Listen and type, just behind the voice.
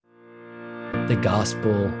the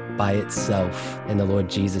gospel by itself and the Lord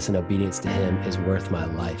Jesus and obedience to him is worth my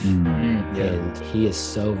life. And he is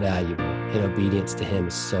so valuable, and obedience to him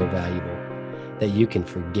is so valuable that you can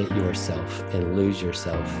forget yourself and lose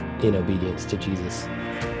yourself in obedience to Jesus.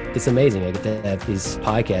 It's amazing. I get to have these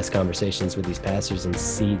podcast conversations with these pastors and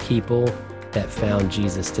see people that found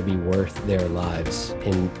Jesus to be worth their lives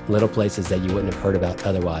in little places that you wouldn't have heard about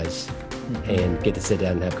otherwise, and get to sit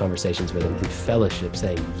down and have conversations with him in fellowship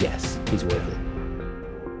saying, yes, he's worth it.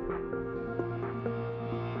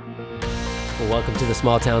 Well, welcome to the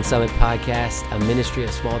Small Town Summit podcast, a ministry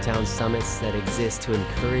of small town summits that exists to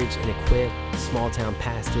encourage and equip small town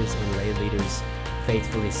pastors and lay leaders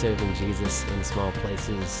faithfully serving Jesus in small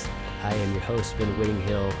places. I am your host, Ben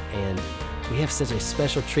Whittinghill, and we have such a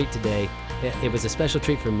special treat today. It was a special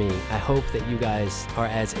treat for me. I hope that you guys are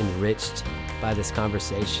as enriched by this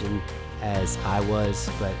conversation as I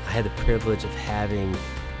was, but I had the privilege of having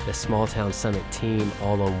the Small Town Summit team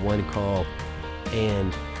all on one call,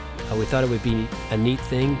 and we thought it would be a neat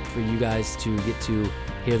thing for you guys to get to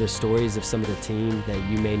hear the stories of some of the team that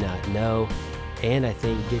you may not know, and I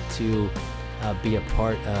think get to be a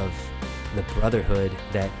part of the brotherhood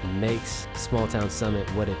that makes Small Town Summit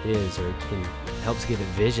what it is, or helps give it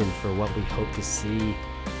vision for what we hope to see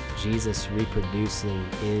Jesus reproducing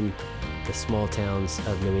in the small towns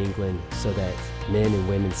of New England, so that men and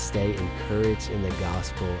women stay encouraged in the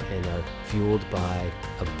gospel and are fueled by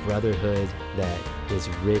a brotherhood that is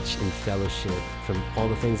rich in fellowship from all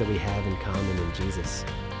the things that we have in common in Jesus.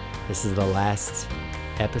 This is the last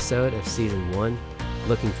episode of season 1.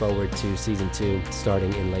 Looking forward to season 2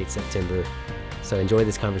 starting in late September. So enjoy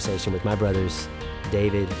this conversation with my brothers,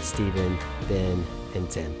 David, Stephen, Ben, and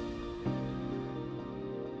Tim.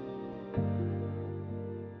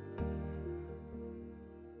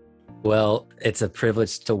 Well, it's a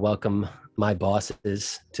privilege to welcome my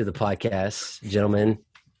bosses to the podcast. Gentlemen,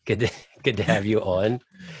 good to have you on.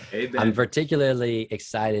 Hey, Ben. I'm particularly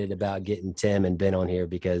excited about getting Tim and Ben on here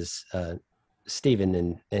because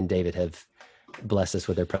Stephen and David have blessed us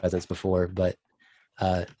with their presence before, but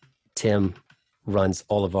Tim runs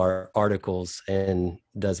all of our articles and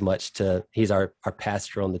does much he's our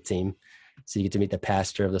pastor on the team. So you get to meet the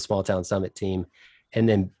pastor of the Small Town Summit team. And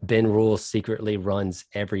then Ben Rule secretly runs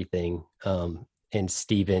everything. And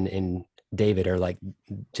Stephen and David are like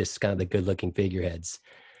just kind of the good looking figureheads.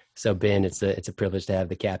 So Ben, it's a privilege to have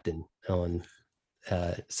the captain on.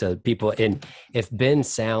 So people, and if Ben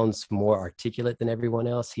sounds more articulate than everyone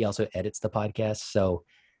else, he also edits the podcast. So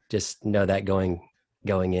just know that going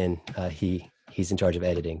in, he's in charge of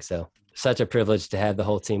editing. So such a privilege to have the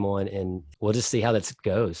whole team on, and we'll just see how that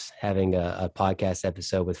goes, having a podcast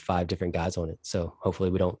episode with 5 different guys on it. So hopefully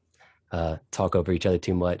we don't talk over each other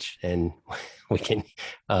too much, and we can,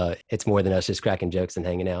 it's more than us just cracking jokes and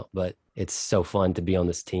hanging out, but it's so fun to be on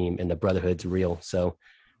this team, and the brotherhood's real. So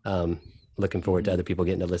looking forward to other people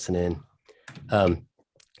getting to listen in. I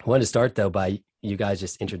wanted to start though by you guys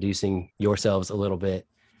just introducing yourselves a little bit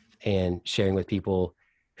and sharing with people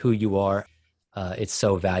who you are. It's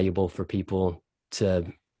so valuable for people to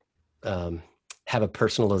have a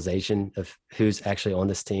personalization of who's actually on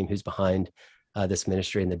this team, who's behind this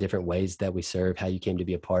ministry, and the different ways that we serve, how you came to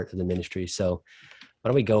be a part of the ministry. So why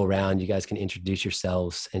don't we go around, you guys can introduce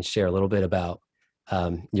yourselves and share a little bit about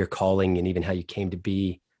your calling and even how you came to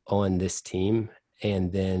be on this team.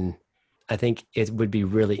 And then I think it would be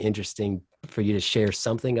really interesting for you to share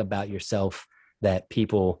something about yourself that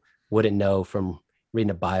people wouldn't know from reading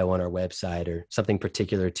a bio on our website, or something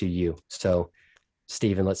particular to you. So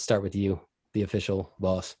Stephen, let's start with you, the official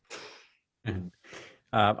boss.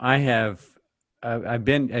 I've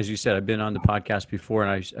been, as you said, I've been on the podcast before,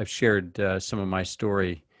 and I've shared some of my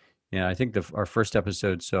story. I think our first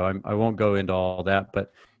episode, so I won't go into all that,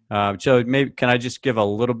 but so maybe, can I just give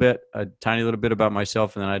a tiny little bit about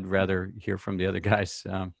myself, and then I'd rather hear from the other guys.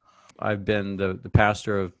 I've been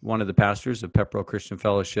one of the pastors of Pepperell Christian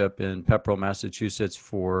Fellowship in Pepperell, Massachusetts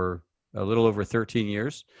for a little over 13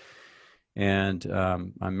 years. And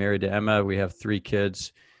I'm married to Emma. We have 3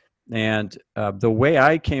 kids. And the way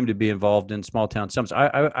I came to be involved in Small Town Summits,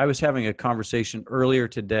 I was having a conversation earlier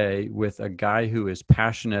today with a guy who is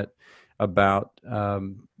passionate about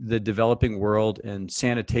the developing world and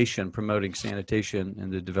sanitation, promoting sanitation in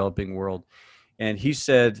the developing world. And he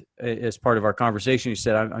said, as part of our conversation, he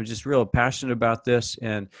said, I'm just real passionate about this.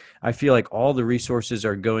 And I feel like all the resources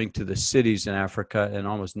are going to the cities in Africa and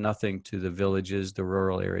almost nothing to the villages, the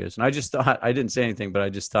rural areas. And I just thought, I didn't say anything, but I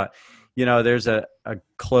just thought, there's a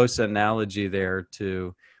close analogy there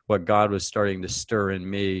to what God was starting to stir in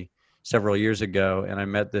me several years ago. And I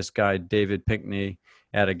met this guy, David Pinkney,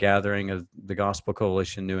 at a gathering of the Gospel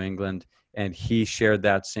Coalition New England, and he shared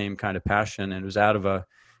that same kind of passion. And it was out of a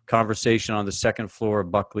conversation on the second floor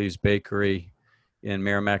of Buckley's Bakery in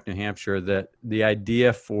Merrimack, New Hampshire, that the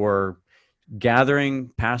idea for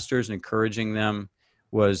gathering pastors and encouraging them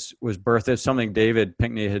was birthed. It's something David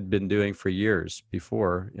Pinkney had been doing for years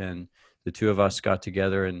before, and the two of us got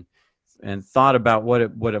together and thought about what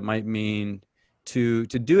it might mean to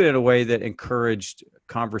do it in a way that encouraged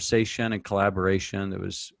conversation and collaboration, that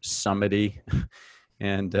was summity.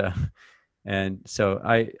 And so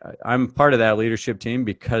I'm part of that leadership team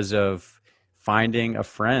because of finding a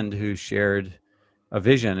friend who shared a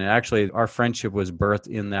vision. And actually, our friendship was birthed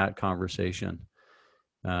in that conversation.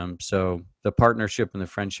 So the partnership and the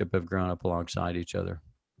friendship have grown up alongside each other.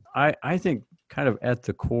 I think kind of at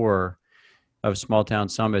the core of Small Town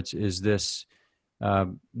Summits is this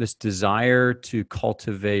desire to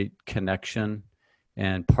cultivate connection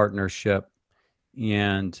and partnership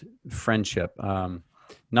and friendship.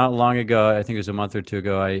 Not long ago, I think it was a month or two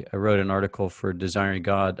ago, I wrote an article for Desiring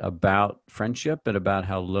God about friendship and about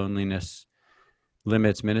how loneliness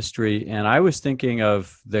limits ministry. And I was thinking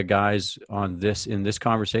of the guys in this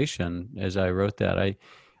conversation as I wrote that.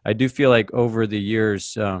 I do feel like over the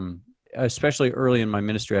years, especially early in my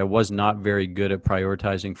ministry, I was not very good at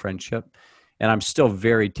prioritizing friendship, and I'm still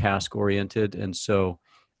very task oriented. And so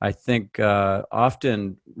I think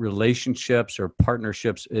often relationships or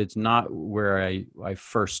partnerships, it's not where I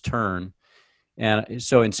first turn. And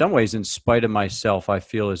so in some ways, in spite of myself, I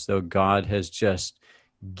feel as though God has just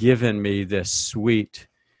given me this sweet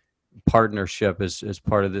partnership as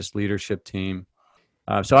part of this leadership team.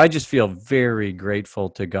 So I just feel very grateful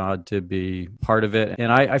to God to be part of it.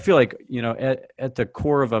 And I feel like, at the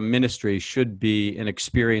core of a ministry should be an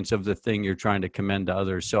experience of the thing you're trying to commend to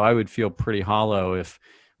others. So I would feel pretty hollow if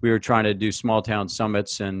we were trying to do small town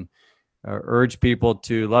summits and urge people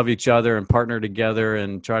to love each other and partner together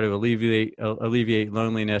and try to alleviate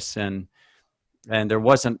loneliness. And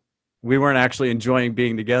we weren't actually enjoying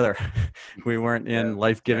being together. We weren't in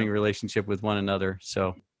life-giving relationship with one another.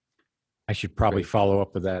 So I should probably follow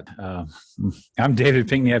up with that. I'm David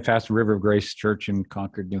Pinkney. I pastor River of Grace Church in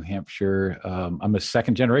Concord, New Hampshire. I'm a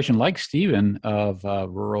second generation, like Stephen, of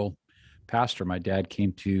rural pastor. My dad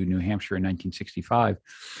came to New Hampshire in 1965,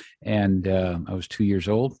 and I was 2 years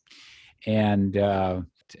old. And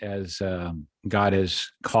as God has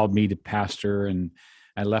called me to pastor, and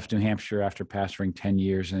I left New Hampshire after pastoring 10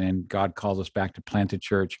 years, and then God called us back to plant a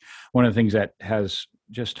church. One of the things that has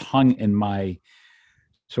just hung in my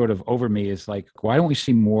sort of over me is like, why don't we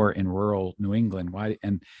see more in rural New England? Why?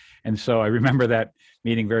 And so I remember that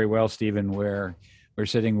meeting very well, Stephen, where we're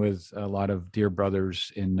sitting with a lot of dear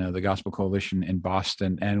brothers in the Gospel Coalition in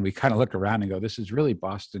Boston, and we kind of looked around and go, this is really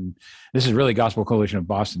Boston. This is really Gospel Coalition of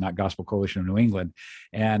Boston, not Gospel Coalition of New England.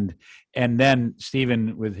 And then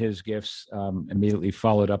Stephen, with his gifts, immediately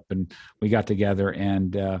followed up, and we got together.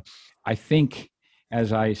 And I think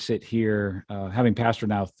as I sit here, having pastored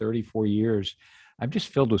now 34 years, I'm just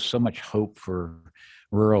filled with so much hope for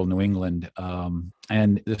rural New England.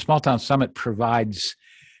 And the Small Town Summit provides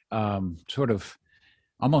sort of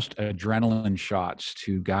almost adrenaline shots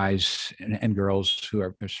to guys and girls who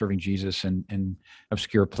are serving Jesus in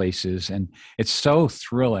obscure places. And it's so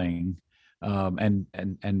thrilling.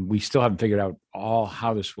 And we still haven't figured out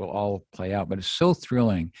how this will all play out, but it's so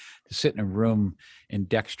thrilling to sit in a room in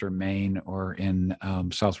Dexter, Maine, or in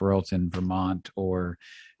South Royalton, Vermont, or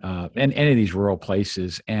in any of these rural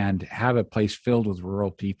places, and have a place filled with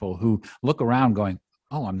rural people who look around going,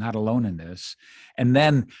 oh, I'm not alone in this. And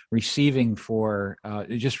then receiving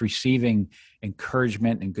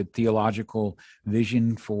encouragement and good theological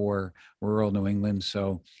vision for rural New England.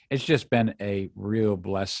 So it's just been a real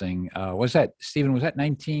blessing. Was that, Stephen, was that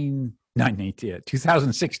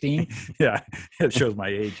 2016? Yeah, it shows my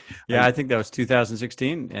age. Yeah, I think that was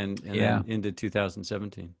 2016 and then into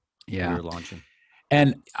 2017. Yeah. We were launching.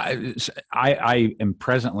 And I am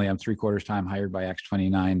presently, I'm 3/4 time hired by Acts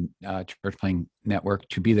 29 Church Planting Network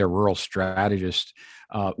to be their rural strategist,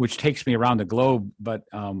 which takes me around the globe. But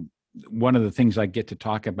one of the things I get to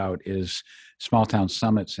talk about is small town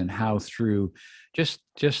summits and how through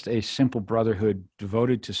just a simple brotherhood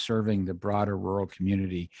devoted to serving the broader rural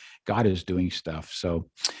community, God is doing stuff. So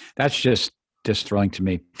that's just thrilling to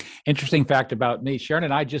me. Interesting fact about me, Sharon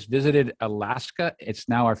and I just visited Alaska. It's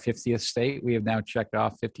now our 50th state. We have now checked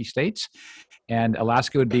off 50 states, and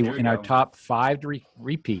Alaska would be in our top 5 to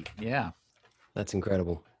repeat. Yeah. That's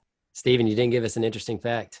incredible. Stephen, you didn't give us an interesting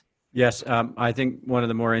fact. Yes. I think one of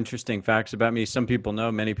the more interesting facts about me, some people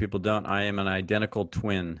know, many people don't. I am an identical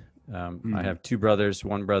twin. I have 2 brothers.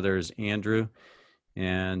 One brother is Andrew,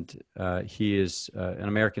 and he is an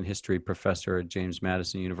American history professor at James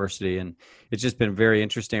Madison University. And it's just been very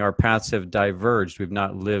interesting. Our paths have diverged. We've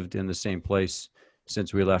not lived in the same place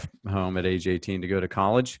since we left home at age 18 to go to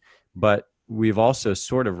college, but we've also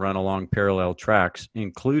sort of run along parallel tracks,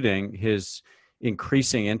 including his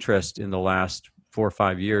increasing interest in the last 4 or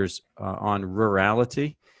 5 years on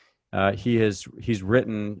rurality. He's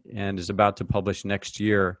written and is about to publish next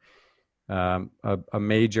year a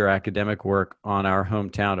major academic work on our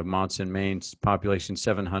hometown of Monson, Maine, population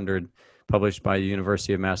 700, published by the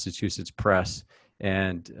University of Massachusetts Press.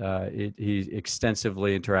 And he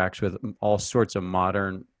extensively interacts with all sorts of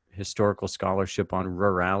modern historical scholarship on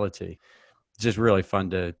rurality. It's just really fun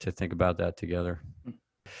to think about that together.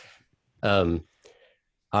 All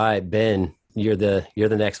right, Ben, you're the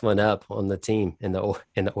next one up on the team in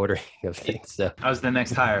the ordering of things. So I was the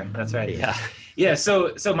next hire. That's right. yeah. Yeah.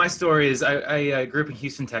 So my story is I grew up in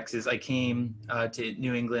Houston, Texas. I came to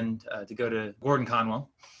New England to go to Gordon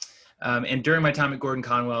Conwell. And during my time at Gordon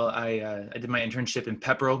Conwell, I did my internship in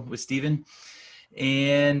Pepperell with Stephen.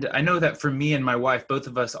 And I know that for me and my wife, both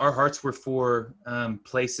of us, our hearts were for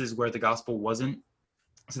places where the gospel wasn't.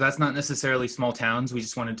 So that's not necessarily small towns. We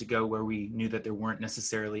just wanted to go where we knew that there weren't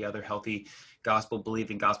necessarily other healthy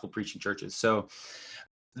gospel-believing, gospel-preaching churches. So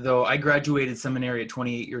though I graduated seminary at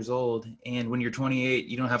 28 years old, and when you're 28,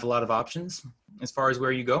 you don't have a lot of options as far as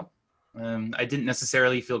where you go. I didn't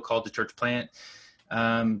necessarily feel called to church plant.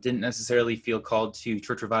 Didn't necessarily feel called to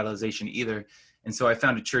church revitalization either. And so I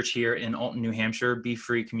found a church here in Alton, New Hampshire, Be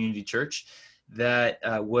Free Community Church, that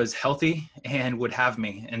was healthy and would have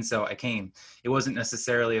me. And so I came. It wasn't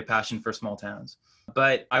necessarily a passion for small towns.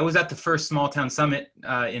 But I was at the first small town summit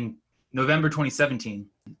in November 2017.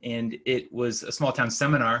 And it was a small town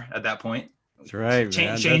seminar at that point. That's right.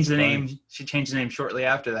 Changed the name. She changed the name shortly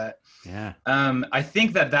after that. Yeah. I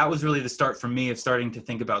think that was really the start for me of starting to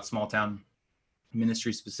think about small town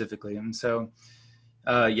ministry specifically. And so,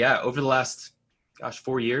 over the last,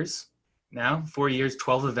 4 years now, 4 years,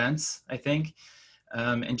 12 events, I think.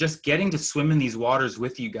 And just getting to swim in these waters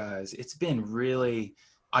with you guys, it's been really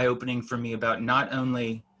eye-opening for me about not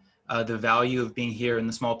only the value of being here in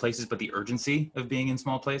the small places, but the urgency of being in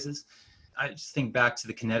small places. I just think back to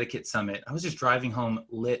the Connecticut summit. I was just driving home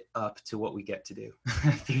lit up to what we get to do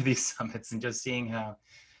through these summits, and just seeing how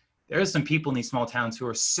there are some people in these small towns who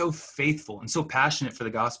are so faithful and so passionate for the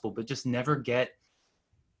gospel, but just never get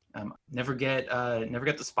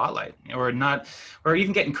the spotlight, or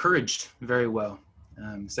even get encouraged very well.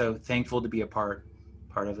 So thankful to be a part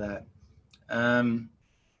of that.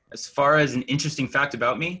 As far as an interesting fact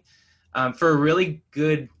about me, for a really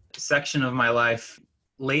good section of my life,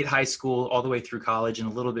 late high school all the way through college and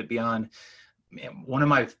a little bit beyond, one of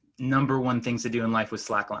my number one things to do in life was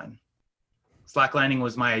slackline. Slacklining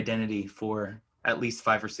was my identity for at least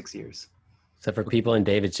 5 or 6 years. So for people in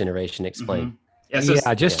David's generation, explain.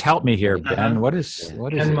 Mm-hmm. Help me here, Ben. What is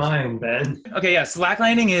and mine, Ben? Okay, yeah.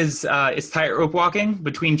 Slacklining is it's tightrope walking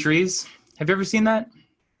between trees. Have you ever seen that?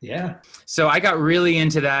 Yeah. So I got really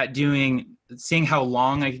into that, seeing how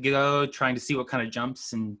long I could go, trying to see what kind of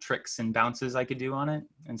jumps and tricks and bounces I could do on it.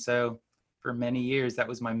 And so for many years, that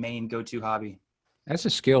was my main go-to hobby. That's a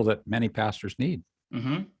skill that many pastors need.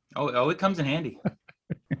 Mm-hmm. Oh, it comes in handy. All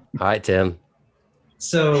right, Tim.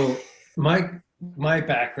 So my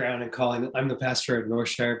background in calling, I'm the pastor at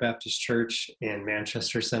Northshire Baptist Church in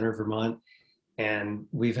Manchester Center, Vermont. And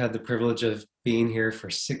we've had the privilege of being here for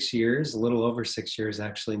 6 years, a little over 6 years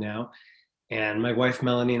actually now. And my wife,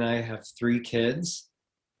 Melanie, and I have 3 kids.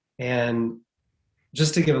 And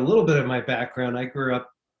just to give a little bit of my background, I grew up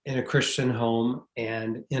in a Christian home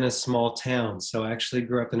and in a small town. So I actually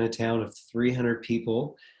grew up in a town of 300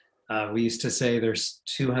 people. We used to say there's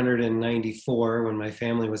 294 when my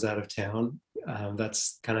family was out of town.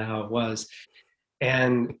 That's kind of how it was.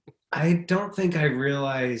 And I don't think I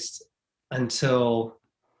realized until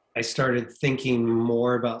I started thinking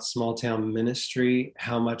more about small town ministry,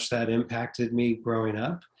 how much that impacted me growing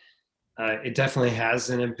up. It definitely has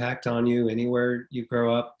an impact on you anywhere you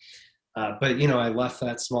grow up. But, I left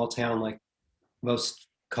that small town like most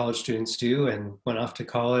college students do, and went off to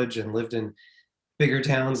college and lived in bigger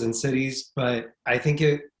towns and cities. But I think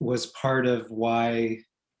it was part of why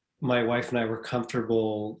my wife and I were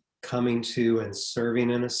comfortable coming to and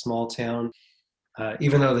serving in a small town.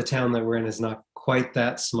 Even though the town that we're in is not quite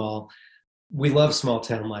that small, we love small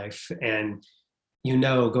town life. And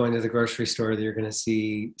going to the grocery store that you're going to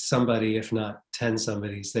see somebody, if not 10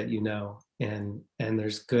 somebodies that and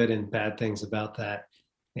there's good and bad things about that.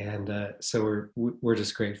 And so we're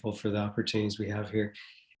just grateful for the opportunities we have here.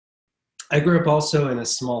 I grew up also in a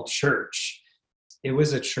small church. It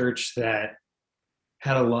was a church that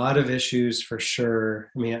had a lot of issues for sure.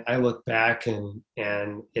 I mean, I look back and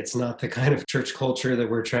it's not the kind of church culture that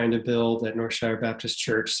we're trying to build at Northshire Baptist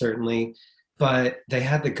Church, certainly, but they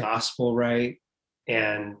had the gospel right,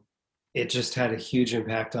 and it just had a huge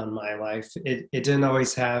impact on my life. It didn't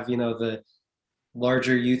always have, the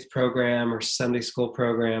larger youth program or Sunday school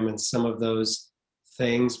program and some of those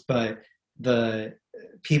things, but the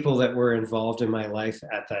people that were involved in my life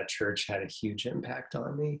at that church had a huge impact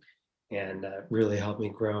on me and really helped me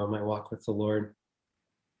grow in my walk with the Lord.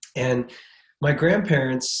 And my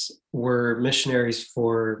grandparents were missionaries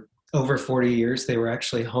for over 40 years. They were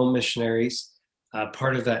actually home missionaries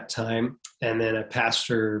part of that time, and then a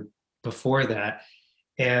pastor before that.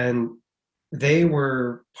 And they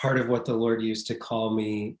were part of what the Lord used to call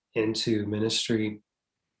me into ministry.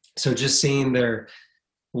 So just seeing their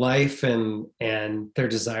life and their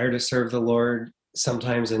desire to serve the Lord,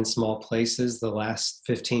 sometimes in small places. The last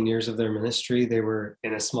 15 years of their ministry, they were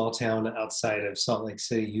in a small town outside of Salt Lake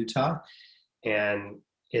City, Utah. And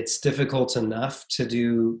it's difficult enough to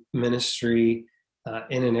do ministry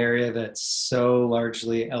in an area that's so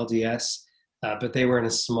largely LDS, but they were in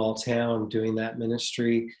a small town doing that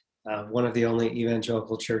ministry, one of the only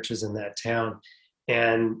evangelical churches in that town.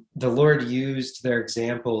 And the Lord used their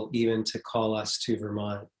example even to call us to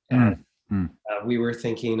Vermont. And we were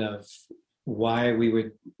thinking of why we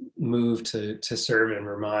would move to serve in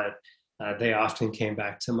Vermont. They often came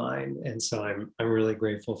back to mind. And so I'm really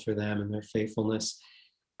grateful for them and their faithfulness.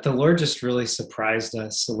 The Lord just really surprised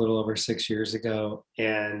us a little over 6 years ago,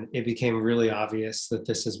 and it became really obvious that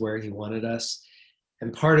this is where He wanted us.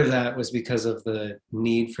 And part of that was because of the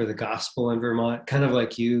need for the gospel in Vermont. Kind of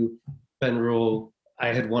like you, Ben Rule, I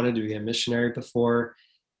had wanted to be a missionary before,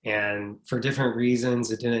 and for different reasons,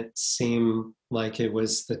 it didn't seem like it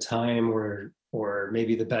was the time or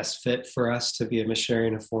maybe the best fit for us to be a missionary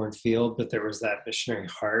in a foreign field, but there was that missionary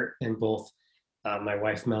heart in both my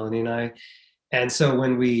wife, Melanie, and I. And so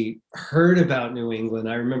when we heard about New England,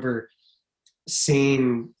 I remember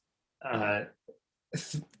seeing a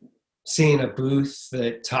booth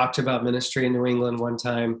that talked about ministry in New England one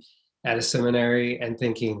time at a seminary and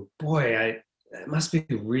thinking, boy, it must be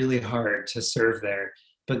really hard to serve there,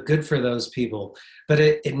 but good for those people. But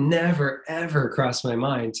it never, ever crossed my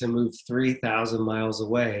mind to move 3,000 miles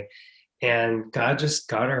away. And God just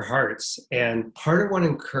got our hearts. And part of what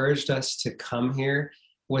encouraged us to come here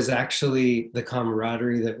was actually the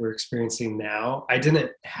camaraderie that we're experiencing now. I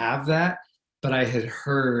didn't have that, but I had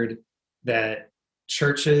heard that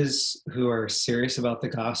churches who are serious about the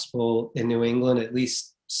gospel in New England, at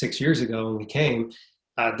least 6 years ago when we came,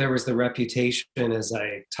 there was the reputation, as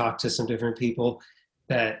I talked to some different people,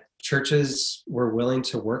 that churches were willing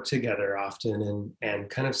to work together often, and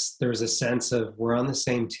kind of there was a sense of we're on the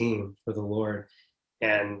same team for the Lord.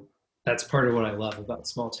 And that's part of what I love about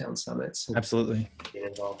small town summits. Absolutely. Being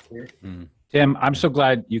involved here. Tim, I'm so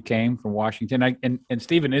glad you came from Washington. And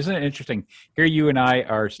Stephen, isn't it interesting? Here you and I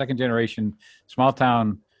are second generation small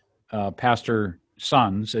town pastor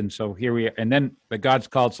sons. And so here we are. And then God's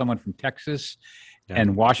called someone from Texas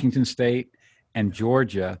and Washington State and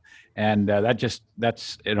Georgia. And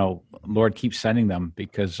that's, Lord keeps sending them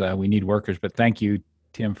because we need workers. But thank you,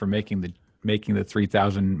 Tim, for making the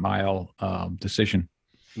 3,000 mile decision.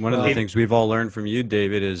 One of the things we've all learned from you,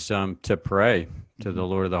 David, is to pray to the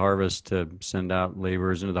Lord of the harvest to send out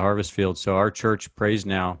laborers into the harvest field. So our church prays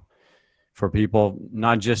now for people,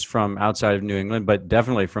 not just from outside of New England, but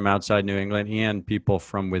definitely from outside New England and people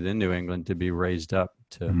from within New England to be raised up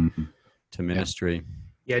to ministry.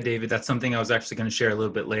 Yeah, David, that's something I was actually going to share a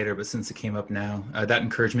little bit later, but since it came up now, that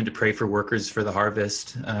encouragement to pray for workers for the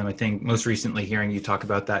harvest. I think most recently hearing you talk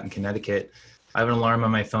about that in Connecticut, I have an alarm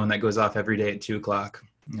on my phone that goes off every day at 2:00.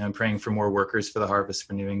 I'm praying for more workers for the harvest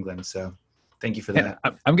for New England. So thank you for that.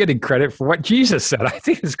 I'm getting credit for what Jesus said. I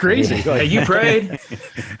think it's crazy. Yeah, you prayed.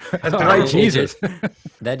 All right, Jesus.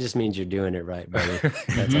 That just means you're doing it right, buddy.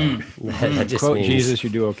 That's all. That just Quote means, Jesus, you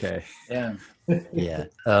do okay. Yeah. Yeah.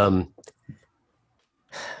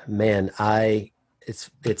 Man,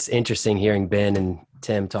 it's interesting hearing Ben and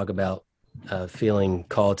Tim talk about feeling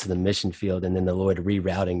called to the mission field and then the Lord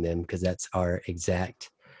rerouting them, because that's our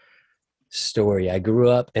exact story. I grew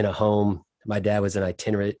up in a home. My dad was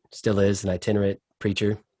still is an itinerant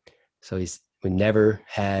preacher. So we never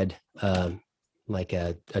had like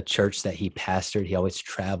a church that he pastored. He always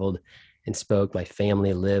traveled and spoke. My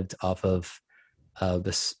family lived off of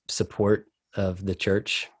the support of the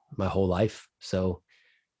church my whole life. So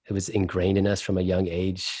it was ingrained in us from a young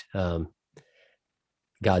age.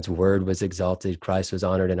 God's word was exalted. Christ was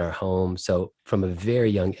honored in our home. So from a very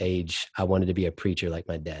young age, I wanted to be a preacher like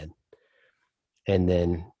my dad. And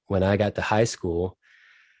then when I got to high school,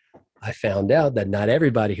 I found out that not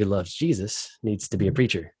everybody who loves Jesus needs to be a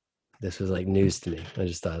preacher. This was like news to me. I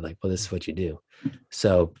just thought like, well, this is what you do.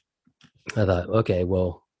 So I thought, okay,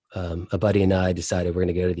 well, a buddy and I decided we're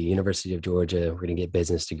going to go to the University of Georgia. We're going to get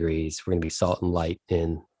business degrees. We're going to be salt and light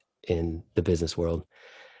in the business world.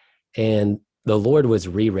 And the Lord was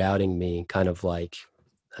rerouting me, kind of like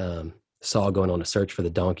Saul going on a search for the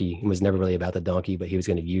donkey. It was never really about the donkey, but he was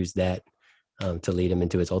going to use that to lead him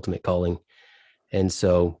into his ultimate calling. And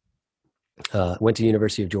so went to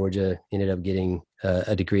University of Georgia, ended up getting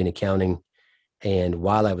a degree in accounting. And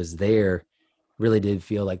while I was there, really did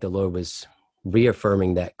feel like the Lord was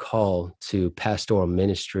reaffirming that call to pastoral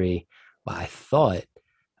ministry. I thought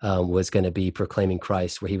was going to be proclaiming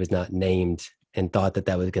Christ where he was not named, and thought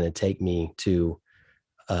that was going to take me to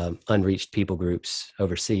unreached people groups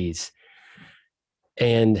overseas.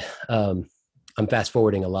 And I'm fast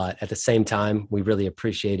forwarding a lot. At the same time, we really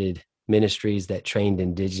appreciated ministries that trained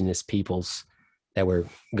indigenous peoples that were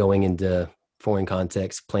going into foreign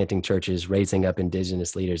contexts, planting churches, raising up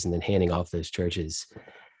indigenous leaders, and then handing off those churches.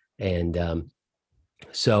 And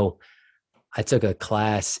so I took a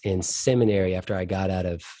class in seminary after I got out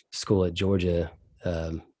of school at Georgia,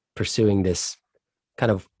 pursuing this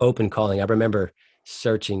kind of open calling. I remember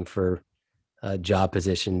searching for job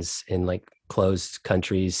positions in like closed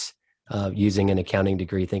countries, using an accounting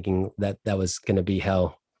degree, thinking that was going to be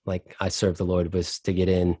how like I served the Lord, was to get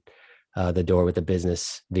in the door with a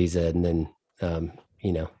business visa and then,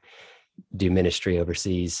 do ministry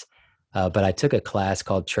overseas. But I took a class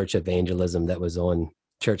called Church Evangelism that was on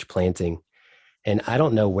church planting. And I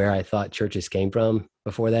don't know where I thought churches came from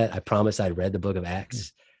before that. I promise I'd read the book of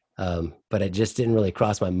Acts, but it just didn't really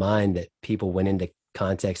cross my mind that people went into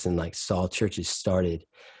context and like saw churches started.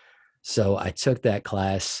 So I took that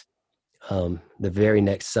class. The very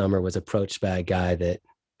next summer was approached by a guy that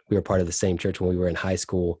we were part of the same church when we were in high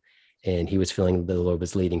school. And he was feeling the Lord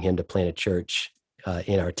was leading him to plant a church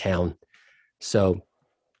in our town. So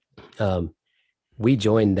we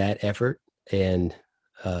joined that effort and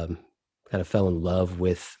kind of fell in love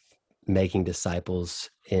with making disciples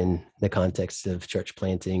in the context of church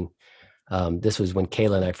planting. This was when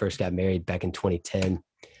Kayla and I first got married back in 2010.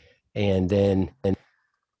 And then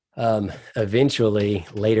eventually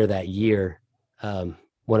later that year,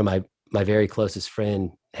 one of my very closest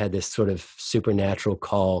friend had this sort of supernatural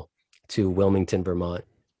call to Wilmington, Vermont.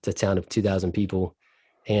 It's a town of 2,000 people.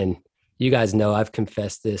 And you guys know I've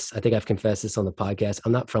confessed this. I think I've confessed this on the podcast.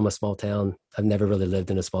 I'm not from a small town. I've never really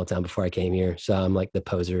lived in a small town before I came here. So I'm like the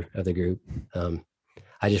poser of the group.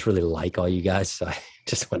 I just really like all you guys. So I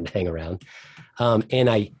just wanted to hang around. And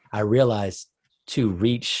I realized to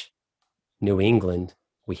reach New England,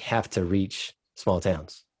 we have to reach small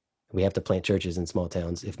towns. We have to plant churches in small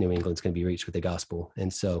towns if New England's going to be reached with the gospel.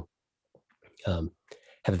 And so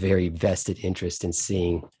have a very vested interest in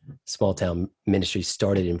seeing small town ministries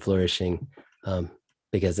started and flourishing,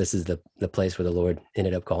 because this is the place where the Lord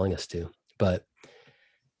ended up calling us to. But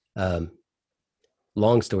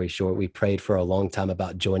long story short, we prayed for a long time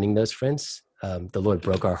about joining those friends. The Lord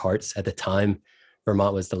broke our hearts. At the time,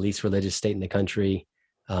 Vermont was the least religious state in the country.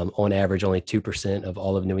 On average, only 2% of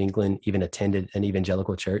all of New England even attended an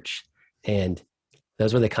evangelical church. And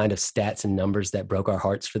those were the kind of stats and numbers that broke our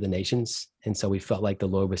hearts for the nations. And so we felt like the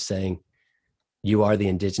Lord was saying, you are the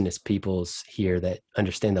indigenous peoples here that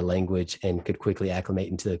understand the language and could quickly acclimate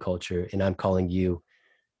into the culture. And I'm calling you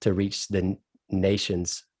to reach the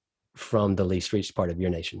nations from the least reached part of your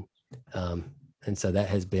nation. And so that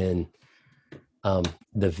has been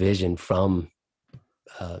the vision from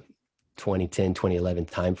 2010, 2011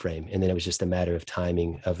 timeframe. And then it was just a matter of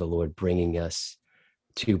timing of the Lord bringing us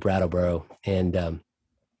to Brattleboro. And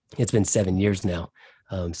it's been 7 years now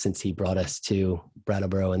since he brought us to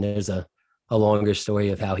Brattleboro. And there's a longer story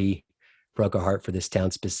of how he broke our heart for this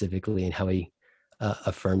town specifically and how he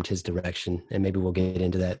affirmed his direction. And maybe we'll get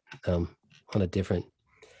into that on a different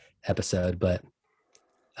episode. But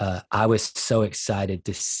I was so excited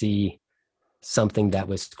to see something that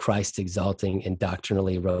was Christ exalting and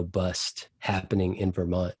doctrinally robust happening in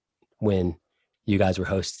Vermont when you guys were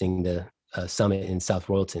hosting the summit in South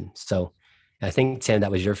Royalton. So I think, Tim,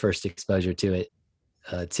 that was your first exposure to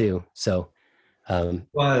it too. So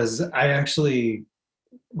I actually,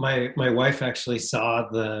 my wife actually saw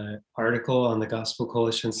the article on the Gospel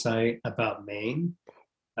Coalition site about Maine,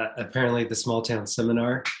 apparently the small town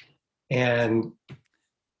seminar. And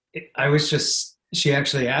she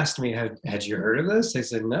actually asked me, had you heard of this? I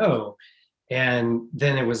said, no. And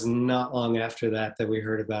then it was not long after that we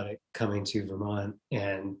heard about it coming to Vermont.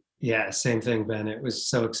 And yeah, same thing, Ben. It was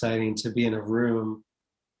so exciting to be in a room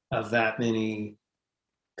of that many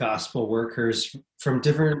gospel workers from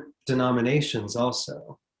different denominations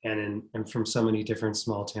also, and from so many different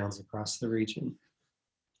small towns across the region.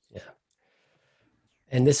 Yeah.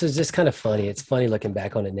 And this is just kind of funny. It's funny looking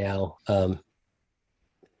back on it now.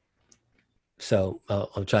 So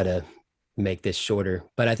I'll try to make this shorter,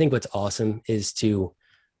 but I think what's awesome is to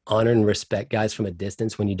honor and respect guys from a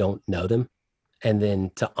distance when you don't know them, and then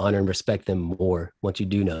to honor and respect them more once you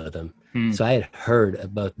do know them. So I had heard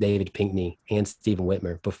of both David Pinkney and Stephen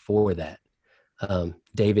Whitmer before that.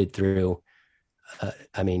 David through,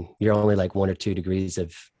 you're only like 1 or 2 degrees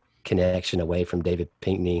of connection away from David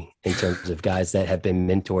Pinkney in terms of guys that have been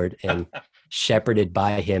mentored and shepherded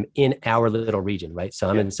by him in our little region, right? So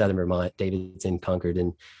I'm in Southern Vermont, David's in Concord.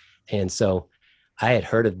 And so I had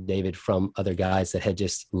heard of David from other guys that had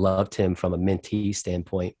just loved him from a mentee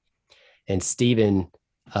standpoint. And Stephen,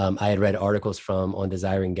 I had read articles from on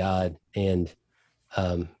Desiring God, and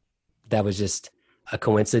that was just a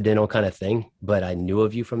coincidental kind of thing, but I knew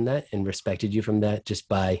of you from that and respected you from that just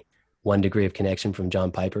by 1 degree of connection from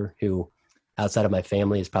John Piper, who outside of my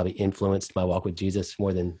family has probably influenced my walk with Jesus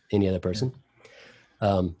more than any other person.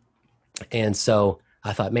 And so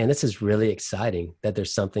I thought, man, this is really exciting that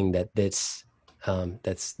there's something that's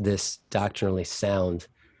this doctrinally sound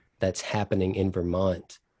that's happening in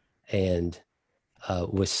Vermont, and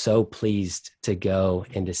was so pleased to go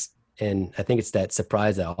and I think it's that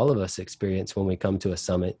surprise that all of us experience when we come to a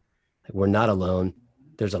summit. We're not alone.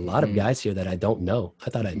 There's a lot of guys here that I don't know. I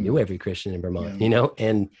thought I knew every Christian in Vermont,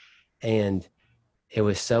 and it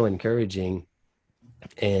was so encouraging.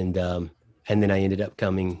 And then I ended up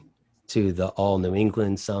coming to the All New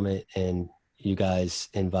England Summit, and you guys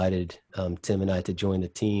invited Tim and I to join the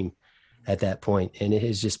team at that point. And it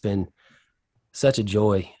has just been such a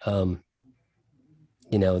joy.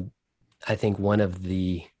 I think one of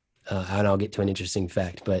the, and I'll get to an interesting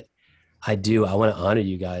fact, but I want to honor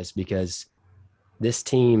you guys because this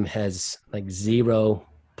team has like zero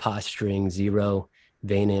posturing, zero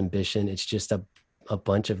vain ambition. It's just a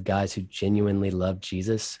bunch of guys who genuinely love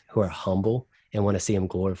Jesus, who are humble and want to see him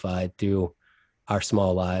glorified through our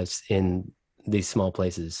small lives in these small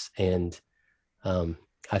places. And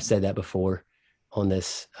I've said that before on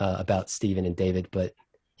this about Stephen and David, but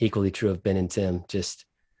equally true of Ben and Tim. Just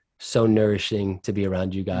so nourishing to be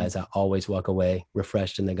around you guys. I always walk away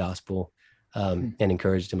refreshed in the gospel and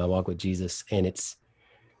encouraged in my walk with Jesus. And it's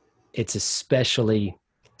especially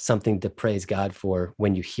something to praise God for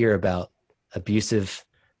when you hear about abusive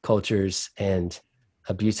cultures and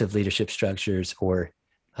abusive leadership structures, or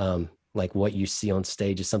like what you see on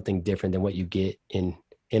stage is something different than what you get in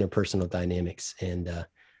interpersonal dynamics. And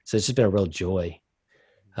so it's just been a real joy.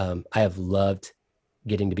 I have loved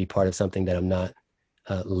getting to be part of something that I'm not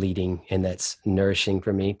leading, and that's nourishing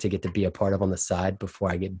for me to get to be a part of on the side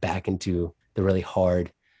before I get back into the really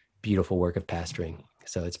hard, beautiful work of pastoring.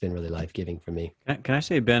 So it's been really life-giving for me. Can I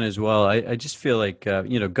say, Ben, as well? I just feel like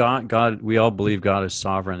God. We all believe God is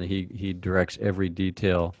sovereign. He directs every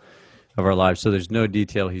detail of our lives. So there's no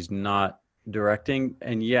detail He's not directing,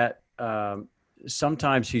 and yet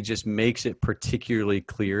sometimes He just makes it particularly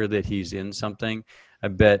clear that He's in something. I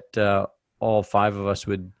bet all 5 of us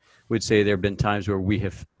would say there have been times where we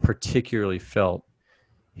have particularly felt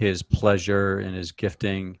His pleasure and His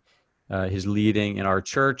gifting, His leading in our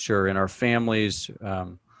church or in our families.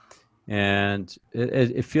 And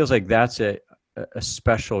it feels like that's a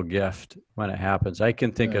special gift when it happens. I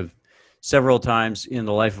can think of several times in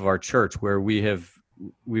the life of our church where we've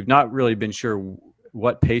not really been sure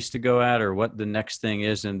what pace to go at or what the next thing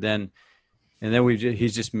is. And then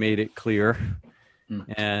He's just made it clear.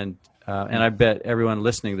 And I bet everyone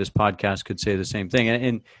listening to this podcast could say the same thing.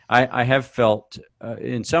 And I have felt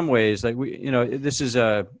in some ways like this is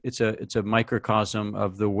it's a microcosm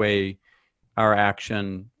of the way our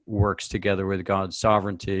action works together with God's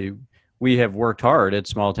sovereignty. We have worked hard at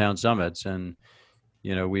small town summits, and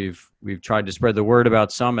we've tried to spread the word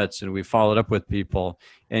about summits, and we've followed up with people.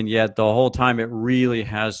 And yet the whole time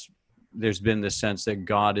there's been this sense that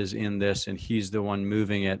God is in this and He's the one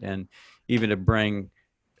moving it. And even to bring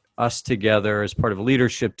us together as part of a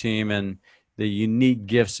leadership team and the unique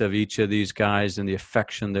gifts of each of these guys and the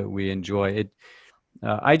affection that we enjoy.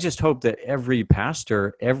 I just hope that every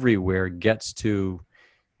pastor everywhere gets to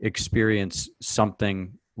experience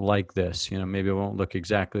something like this. Maybe it won't look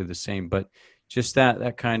exactly the same, but just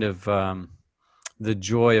that kind of the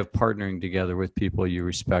joy of partnering together with people you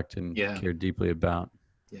respect and care deeply about.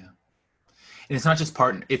 Yeah. And it's not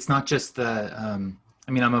just the,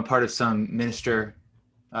 I'm a part of some minister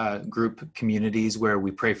group communities where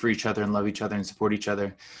we pray for each other and love each other and support each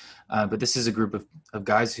other. But this is a group of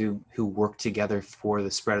guys who work together for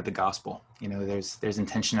the spread of the gospel. You know, there's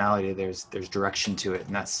intentionality, there's direction to it,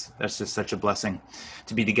 and that's just such a blessing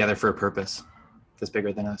to be together for a purpose that's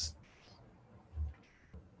bigger than us.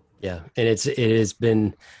 Yeah, and it has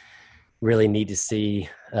been really neat to see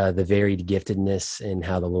the varied giftedness and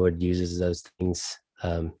how the Lord uses those things.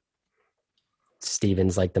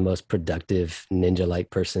 Stephen's like the most productive ninja-like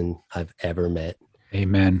person I've ever met.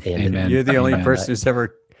 Amen. And Amen. You're the only Amen. person who's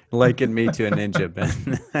ever likened me to a ninja,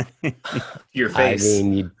 Ben. Your face. I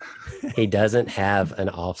mean, he doesn't have an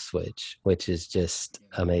off switch, which is just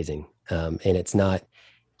amazing. And it's not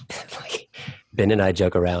like Ben and I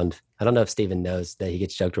joke around. I don't know if Stephen knows that he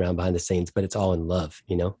gets joked around behind the scenes, but it's all in love,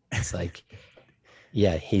 you know? It's like,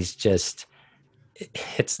 yeah, he's just,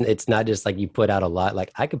 it's not just like you put out a lot.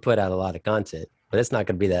 Like I could put out a lot of content, but it's not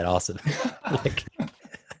going to be that awesome. Like,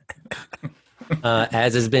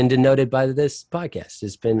 as has been denoted by this podcast,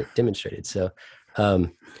 it's been demonstrated. So,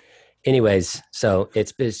 anyways, so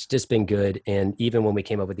it's just been good. And even when we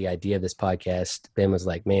came up with the idea of this podcast, Ben was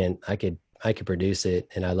like, man, I could produce it.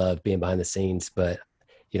 And I love being behind the scenes, but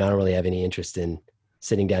I don't really have any interest in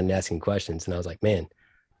sitting down and asking questions. And I was like, man,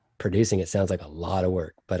 producing it sounds like a lot of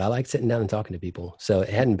work, but I like sitting down and talking to people. So it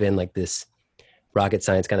hadn't been like this rocket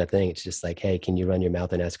science kind of thing. It's just like, hey, can you run your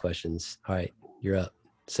mouth and ask questions? All right, you're up.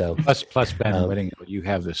 So plus Ben Whittingham, you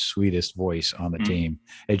have the sweetest voice on the team.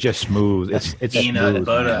 It's just smooth. It's peanut smooth,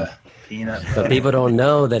 butter. But people don't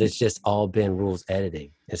know that it's just all Ben Rules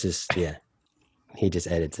editing. It's just, yeah, he just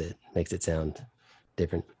edits it, makes it sound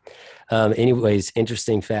different. Anyways,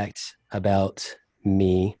 interesting fact about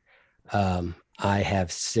me. I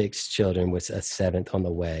have 6 children with a 7th on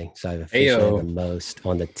the way. So I've officially the most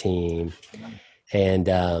on the team.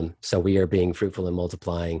 And so we are being fruitful and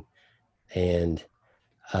multiplying. And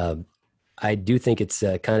I do think it's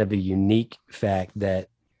kind of a unique fact that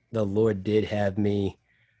the Lord did have me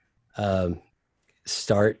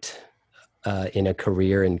start in a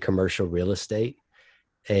career in commercial real estate.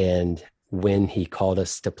 And when he called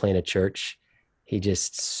us to plant a church, he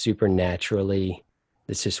just supernaturally,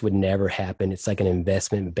 this just would never happen. It's like an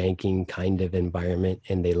investment banking kind of environment.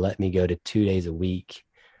 And they let me go to 2 days a week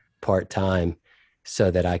part-time so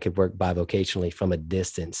that I could work bivocationally from a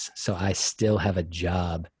distance. So I still have a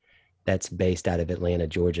job that's based out of Atlanta,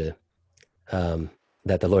 Georgia,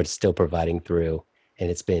 that the Lord's still providing through. And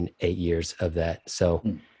it's been 8 years of that. So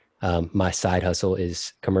my side hustle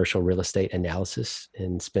is commercial real estate analysis,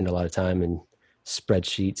 and spend a lot of time in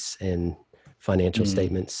spreadsheets and financial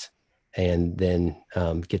statements, and then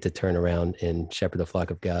get to turn around and shepherd the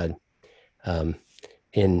flock of God.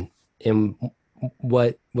 In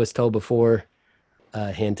what was told before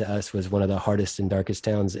hand to us was one of the hardest and darkest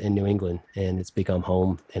towns in New England, and it's become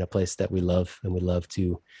home and a place that we love and we love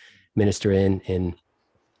to minister in, and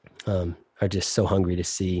are just so hungry to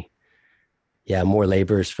see more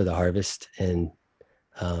laborers for the harvest. And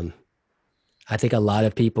I think a lot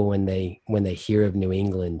of people, when they hear of New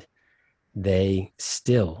England, they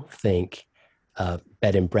still think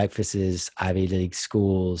bed and breakfasts, Ivy League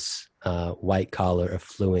schools, white collar,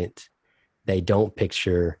 affluent. They don't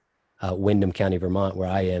picture Windham County, Vermont, where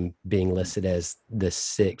I am, being listed as the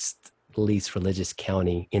 6th least religious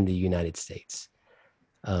county in the United States.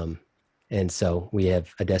 And so we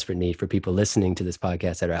have a desperate need for people listening to this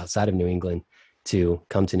podcast that are outside of New England to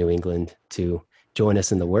come to New England to join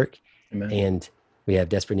us in the work. Amen. And we have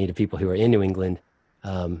desperate need of people who are in New England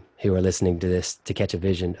who are listening to this to catch a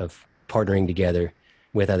vision of partnering together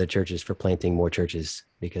with other churches for planting more churches,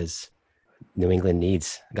 because New England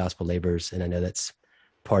needs gospel laborers. And I know that's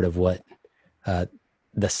part of what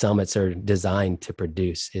the summits are designed to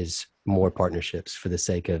produce, is more partnerships for the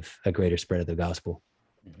sake of a greater spread of the gospel.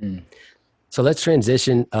 Mm-hmm. So let's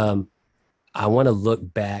transition. I want to look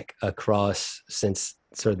back across, since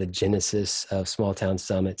sort of the genesis of Small Town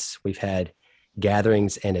Summits. We've had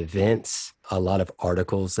gatherings and events, a lot of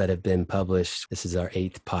articles that have been published. This is our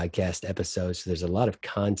 8th podcast episode, so there's a lot of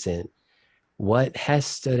content. What has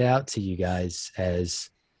stood out to you guys as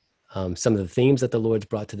some of the themes that the Lord's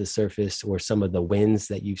brought to the surface, or some of the wins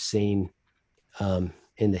that you've seen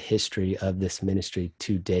in the history of this ministry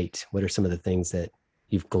to date? What are some of the things that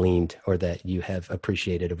you've gleaned or that you have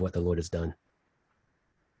appreciated of what the Lord has done?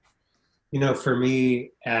 For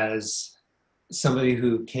me, as somebody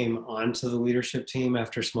who came onto the leadership team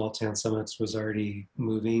after Small Town Summits was already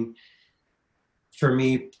moving, for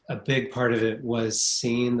me, a big part of it was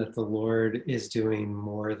seeing that the Lord is doing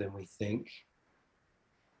more than we think.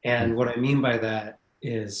 And what I mean by that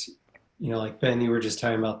is, like Ben, you were just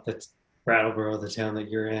talking about Brattleboro, the town that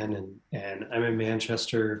you're in, and I'm in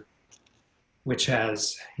Manchester, which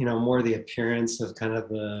has, more the appearance of kind of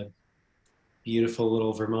the beautiful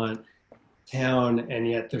little Vermont town, and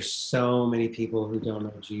yet there's so many people who don't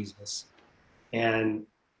know Jesus. And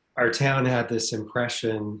our town had this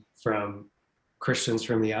impression from Christians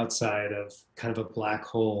from the outside of kind of a black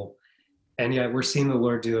hole. And yet we're seeing the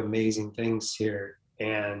Lord do amazing things here.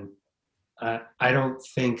 And I don't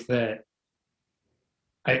think that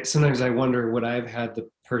sometimes I wonder, would I have had the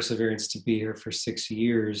perseverance to be here for 6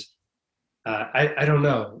 years? I don't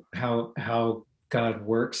know how God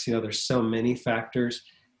works. There's so many factors,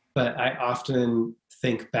 but I often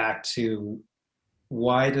think back to,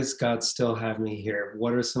 why does God still have me here?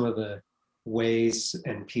 What are some of the ways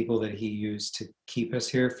and people that he used to keep us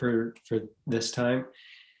here for this time?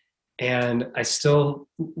 And I still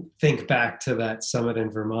think back to that summit in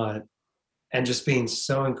Vermont and just being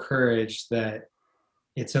so encouraged that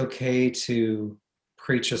it's okay to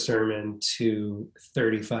preach a sermon to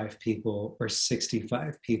 35 people or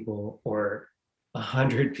 65 people or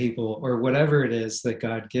 100 people or whatever it is that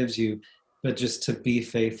God gives you, but just to be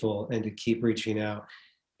faithful and to keep reaching out.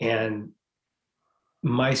 And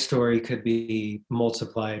my story could be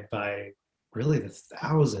multiplied by really the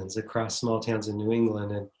thousands across small towns in New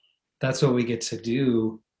England. And that's what we get to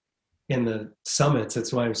do in the summits.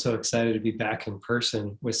 That's why I'm so excited to be back in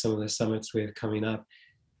person with some of the summits we have coming up,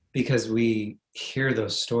 because we hear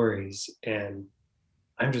those stories and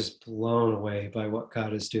I'm just blown away by what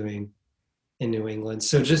God is doing in New England.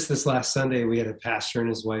 So just this last Sunday, we had a pastor and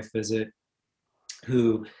his wife visit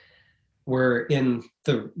who were in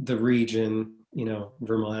the region,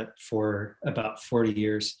 Vermont, for about 40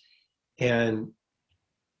 years. And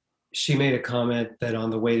she made a comment that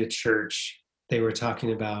on the way to church, they were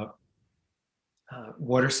talking about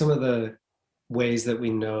what are some of the ways that we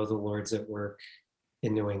know the Lord's at work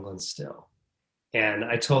in New England still. And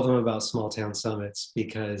I told them about small town summits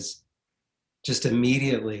because just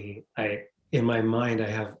immediately in my mind, I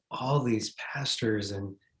have all these pastors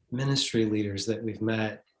and ministry leaders that we've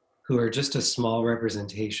met who are just a small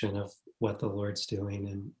representation of what the Lord's doing.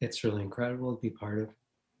 And it's really incredible to be part of.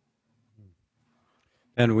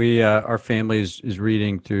 And we, our family is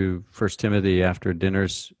reading through First Timothy after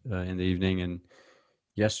dinners in the evening. And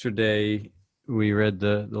yesterday we read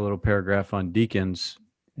the little paragraph on deacons,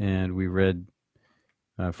 and we read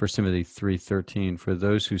First Timothy 3:13. For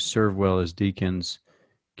those who serve well as deacons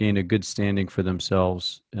gain a good standing for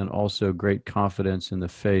themselves, and also great confidence in the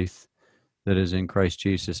faith that is in Christ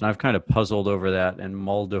Jesus. And I've kind of puzzled over that and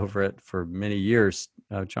mulled over it for many years,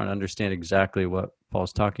 trying to understand exactly what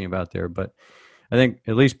Paul's talking about there. But I think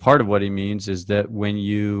at least part of what he means is that when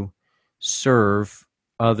you serve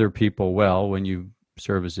other people well, when you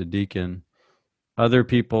serve as a deacon, other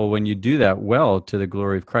people, when you do that well to the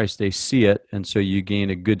glory of Christ, they see it, and so you gain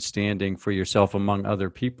a good standing for yourself among other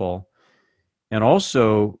people. And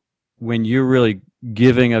also, when you're really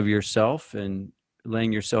giving of yourself and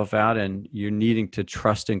laying yourself out, and you're needing to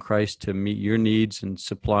trust in Christ to meet your needs and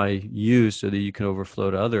supply you so that you can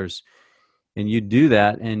overflow to others, and you do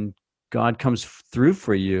that, and God comes through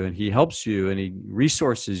for you, and he helps you, and he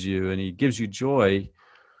resources you, and he gives you joy,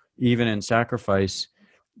 even in sacrifice,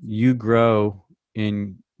 you grow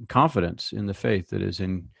in confidence in the faith that is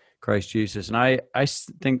in Christ Jesus. And I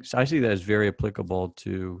think I see that as very applicable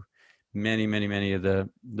to many of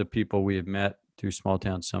the people we have met through small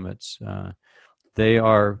town summits. They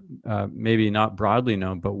are maybe not broadly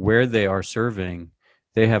known, but where they are serving,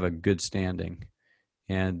 they have a good standing,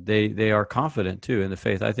 and they are confident too in the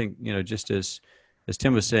faith. I think, just as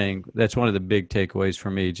Tim was saying, that's one of the big takeaways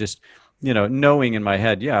for me. Just knowing in my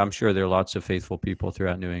head, yeah, I'm sure there are lots of faithful people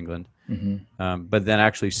throughout New England, but then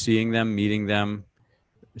actually seeing them, meeting them,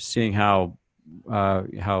 seeing how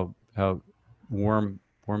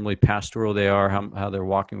warmly pastoral they are, how they're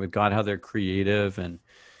walking with God, how they're creative and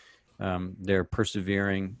they're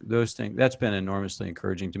persevering, those things, that's been enormously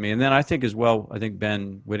encouraging to me. And then I think as well,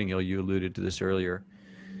 Ben Whittingham, you alluded to this earlier,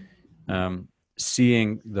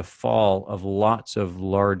 seeing the fall of lots of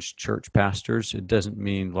large church pastors. It doesn't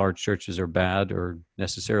mean large churches are bad or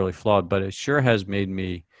necessarily flawed, but it sure has made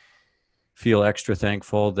me feel extra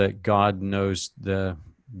thankful that God knows the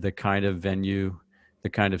kind of venue, the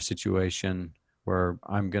kind of situation where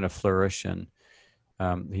I'm going to flourish, and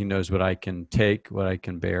he knows what I can take, what I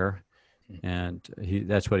can bear, and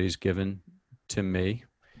that's what he's given to me.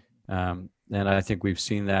 And I think we've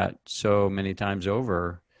seen that so many times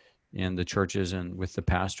over in the churches and with the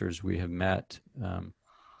pastors we have met,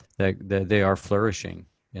 that they are flourishing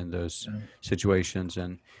in those situations.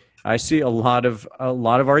 And I see a lot of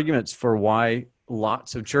arguments for why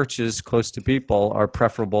lots of churches close to people are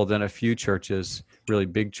preferable than a few churches, really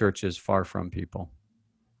big churches far from people.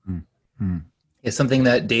 Mm-hmm. It's something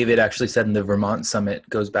that David actually said in the Vermont summit,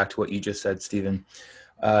 goes back to what you just said, Stephen.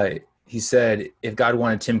 He said, if God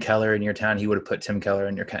wanted Tim Keller in your town, he would have put Tim Keller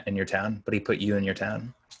in your town, but he put you in your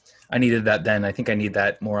town. I needed that then. I think I need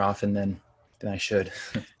that more often than I should.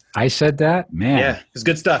 I said that? Man. Yeah, it was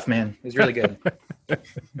good stuff, man. It was really good.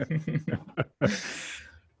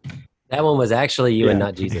 That one was actually you and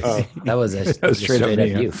not Jesus. Oh. That was straight up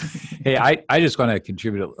me, you. Hey, I just want to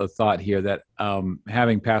contribute a thought here that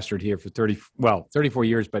having pastored here for 34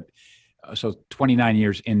 years, but so 29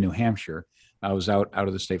 years in New Hampshire, I was out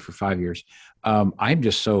of the state for 5 years. I'm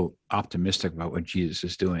just so optimistic about what Jesus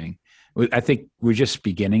is doing. I think we're just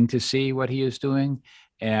beginning to see what he is doing.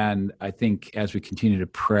 And I think as we continue to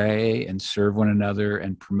pray and serve one another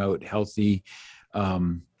and promote healthy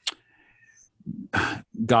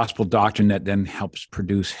gospel doctrine that then helps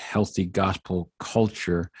produce healthy gospel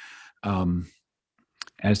culture,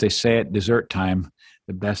 as they say at dessert time,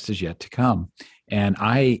 the best is yet to come. And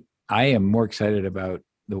I am more excited about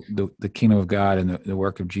the kingdom of God and the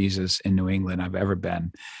work of Jesus in New England I've ever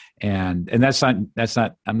been. And that's not,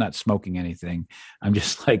 I'm not smoking anything. I'm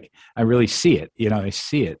just like, I really see it, I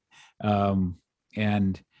see it.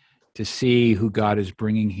 And to see who God is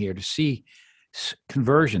bringing here, to see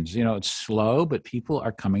conversions, it's slow, but people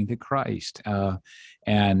are coming to Christ.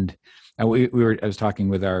 And I was talking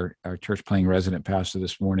with our church playing resident pastor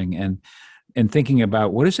this morning and thinking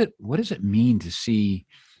about what does it mean to see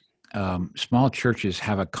small churches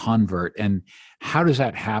have a convert, and how does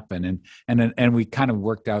that happen? And we kind of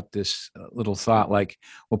worked out this little thought, like,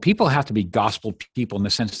 well, people have to be gospel people in the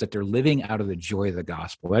sense that they're living out of the joy of the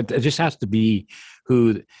gospel. It just has to be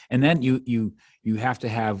and then you have to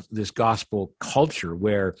have this gospel culture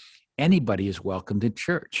where anybody is welcome to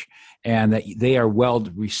church, and that they are well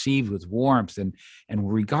received with warmth and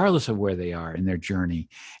regardless of where they are in their journey.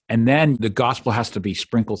 And then the gospel has to be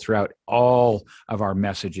sprinkled throughout all of our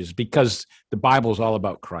messages, because the Bible is all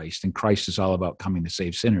about Christ, and Christ is all about coming to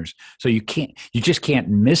save sinners. So you just can't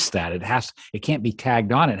miss that. It can't be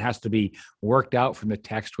tagged on. It has to be worked out from the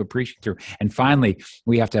text we're preaching through. And finally,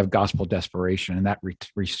 we have to have gospel desperation, and that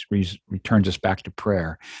returns us back to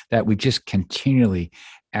prayer, that we just continually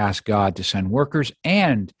ask God to send workers,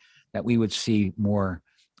 and that we would see more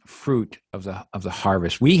fruit of the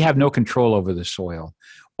harvest. We have no control over the soil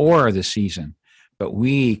or the season, but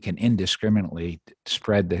we can indiscriminately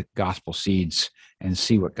spread the gospel seeds and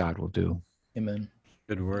see what God will do. Amen.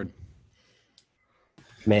 Good word.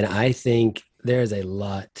 Man, I think there's a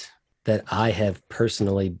lot that I have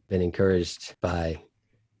personally been encouraged by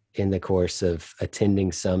in the course of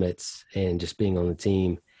attending summits and just being on the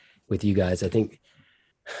team with you guys. I think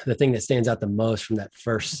the thing that stands out the most from that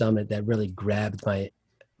first summit that really grabbed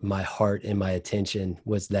my heart and my attention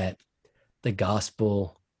was that the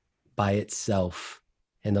gospel by itself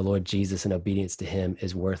and the Lord Jesus and obedience to him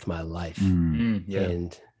is worth my life. Yeah.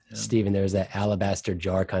 And Stephen, there was that alabaster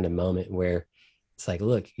jar kind of moment where it's like,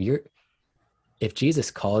 look, if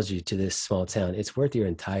Jesus calls you to this small town, it's worth your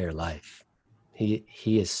entire life. He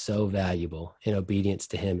is so valuable, and obedience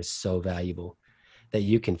to him is so valuable that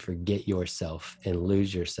you can forget yourself and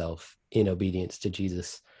lose yourself in obedience to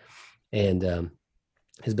Jesus. And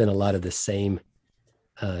has been a lot of the same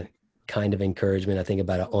kind of encouragement. I think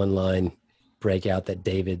about an online breakout that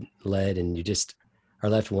David led, and you just are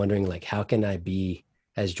left wondering, like, how can I be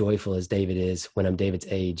as joyful as David is when I'm David's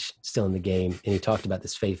age, still in the game? And he talked about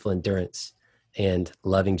this faithful endurance and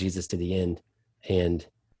loving Jesus to the end. And,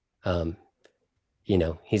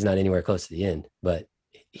 he's not anywhere close to the end, but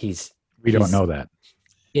we don't know that.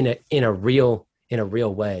 In a real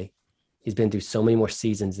way, he's been through so many more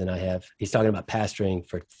seasons than I have. He's talking about pastoring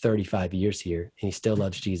for 35 years here, and he still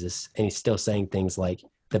loves Jesus, and he's still saying things like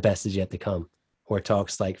the best is yet to come, or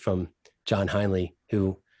talks like from John Heinley,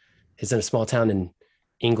 who is in a small town in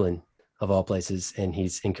England of all places, and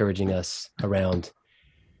he's encouraging us around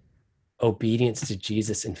obedience to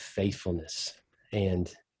Jesus and faithfulness. And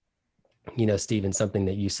Stephen, something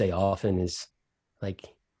that you say often is like,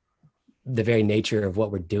 the very nature of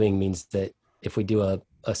what we're doing means that if we do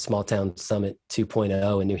a small town summit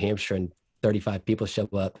 2.0 in New Hampshire and 35 people show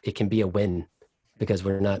up, it can be a win, because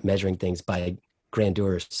we're not measuring things by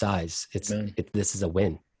grandeur or size. This is a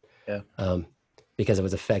win. Yeah. Because it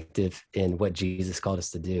was effective in what Jesus called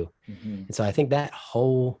us to do. Mm-hmm. And so I think that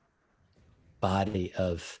whole body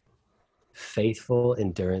of faithful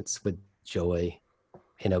endurance with joy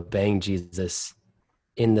and obeying Jesus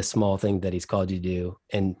in the small thing that he's called you to do,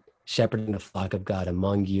 and shepherding the flock of God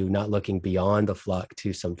among you, not looking beyond the flock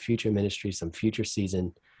to some future ministry, some future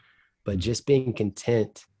season, but just being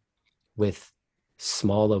content with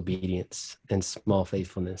small obedience and small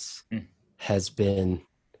faithfulness has been,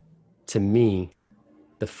 to me,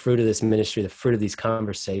 the fruit of this ministry, the fruit of these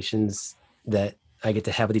conversations that I get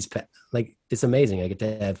to have with these, like, it's amazing. I get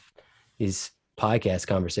to have these podcast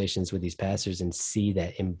conversations with these pastors and see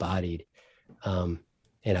that embodied. And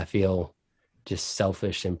I feel just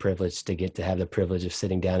selfish and privileged to get to have the privilege of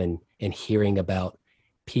sitting down and hearing about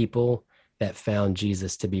people that found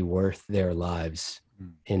Jesus to be worth their lives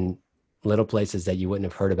in little places that you wouldn't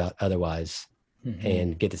have heard about otherwise,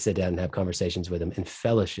 and get to sit down and have conversations with them and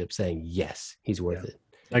fellowship saying, yes, he's worth it.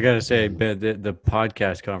 I got to say, Ben, the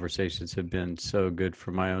podcast conversations have been so good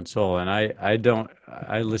for my own soul. And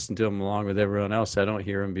I listen to them along with everyone else. I don't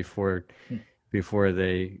hear them before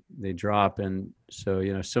they drop. And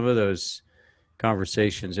so, some of those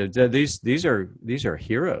conversations, these are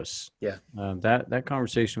heroes. Yeah. That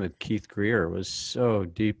conversation with Keith Greer was so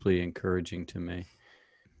deeply encouraging to me.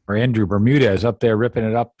 Or Andrew Bermudez up there ripping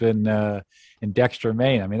it up in Dexter,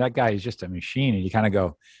 Maine. I mean, that guy is just a machine, and you kind of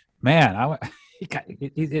go, man,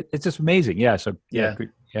 it's just amazing. Yeah. So yeah.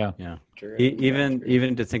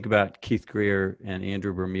 Even to think about Keith Greer and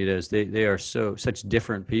Andrew Bermudez, they are such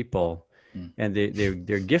different people, and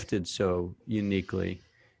they're gifted so uniquely,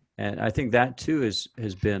 and I think that too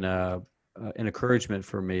has been an encouragement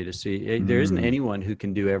for me to see there isn't anyone who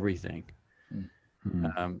can do everything.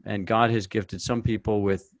 And God has gifted some people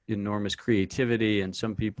with enormous creativity, and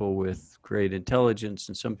some people with great intelligence,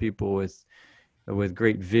 and some people with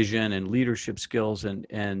great vision and leadership skills,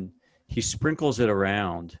 and he sprinkles it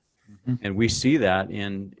around. And we see that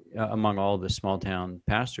among all the small town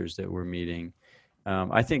pastors that we're meeting.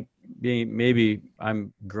 I think maybe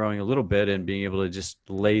I'm growing a little bit and being able to just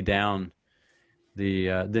lay down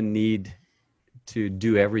the need to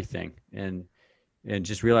do everything and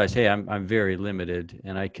just realize, hey, I'm very limited,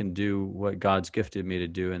 and I can do what God's gifted me to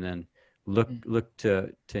do, and then look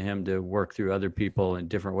to him to work through other people in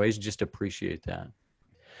different ways. Just appreciate that.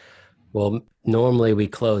 Well, normally we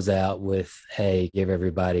close out with, hey, give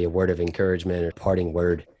everybody a word of encouragement or parting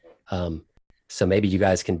word. So maybe you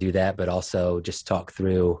guys can do that, but also just talk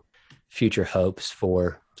through future hopes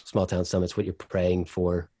for Small Town Summits, what you're praying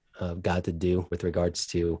for God to do with regards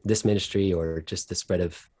to this ministry or just the spread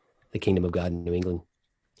of the kingdom of God in New England.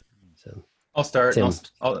 So I'll start. Tim.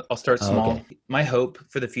 I'll start small. Okay. My hope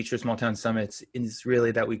for the future Small Town Summits is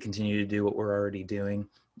really that we continue to do what we're already doing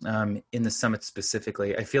in the summit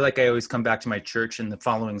specifically. I feel like I always come back to my church and the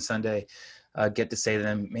following Sunday get to say to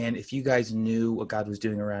them, man, if you guys knew what God was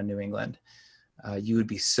doing around New England, you would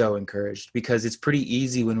be so encouraged, because it's pretty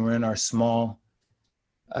easy when we're in our small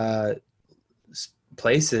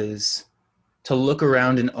places to look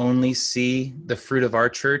around and only see the fruit of our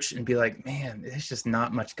church and be like, man, there's just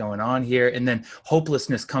not much going on here. And then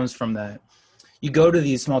hopelessness comes from that. You go to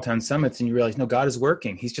these small town summits and you realize, no, God is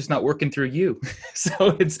working. He's just not working through you.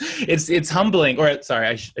 So it's humbling, or sorry,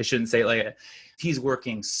 I shouldn't say it like that. He's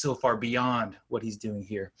working so far beyond what he's doing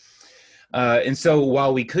here. And so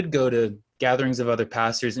while we could go to gatherings of other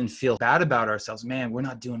pastors and feel bad about ourselves, man, we're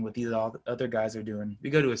not doing what these other guys are doing. We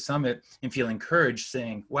go to a summit and feel encouraged,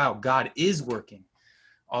 saying, wow, God is working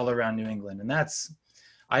all around New England. And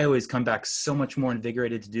I always come back so much more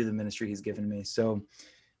invigorated to do the ministry he's given me. So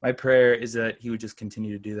my prayer is that he would just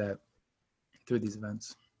continue to do that through these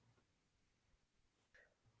events.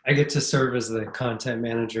 I get to serve as the content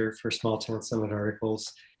manager for Small Town Summit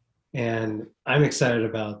articles, and I'm excited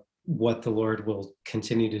about what the Lord will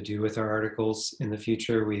continue to do with our articles in the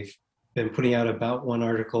future. We've been putting out about one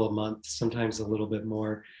article a month, sometimes a little bit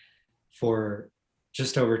more, for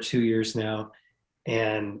just over 2 years now.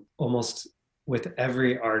 And almost with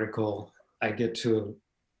every article, I get to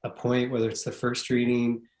a point, whether it's the first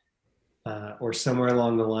reading or somewhere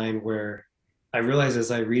along the line, where I realize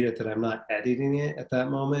as I read it that I'm not editing it at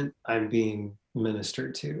that moment. I'm being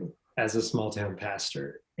ministered to as a small town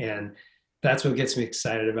pastor. And that's what gets me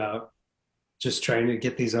excited about just trying to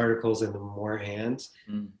get these articles into more hands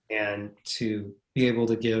and to be able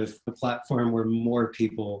to give a platform where more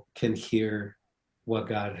people can hear what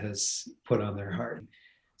God has put on their heart.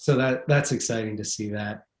 So that's exciting to see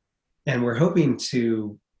that. And we're hoping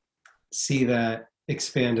to see that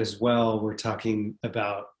expand as well. We're talking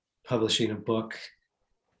about publishing a book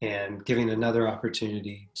and giving another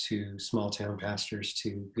opportunity to small town pastors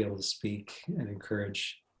to be able to speak and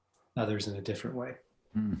encourage others in a different way.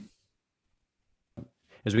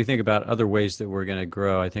 As we think about other ways that we're going to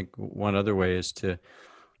grow, I think one other way is to,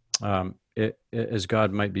 as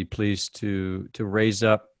God might be pleased to raise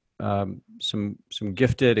up some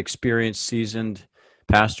gifted, experienced, seasoned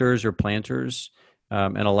pastors or planters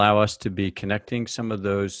and allow us to be connecting some of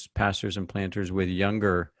those pastors and planters with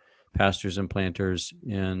younger pastors and planters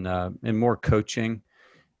in more coaching.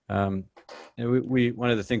 And we one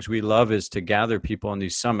of the things we love is to gather people on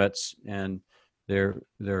these summits, and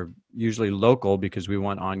they're usually local because we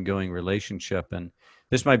want ongoing relationship. And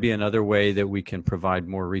this might be another way that we can provide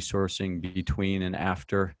more resourcing between and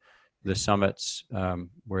after the summits,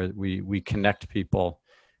 where we connect people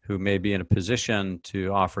who may be in a position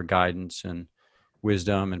to offer guidance and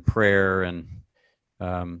wisdom and prayer, and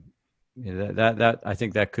that I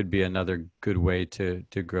think that could be another good way to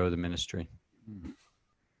grow the ministry.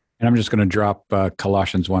 And I'm just going to drop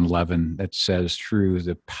Colossians 1:11 that says, through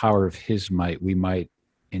the power of his might, we might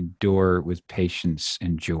endure with patience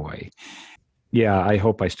and joy. Yeah, I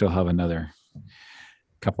hope I still have another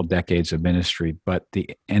couple decades of ministry, but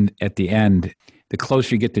at the end, the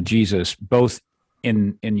closer you get to Jesus, both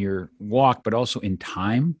in your walk, but also in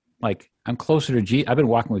time, like I'm closer to Jesus. I've been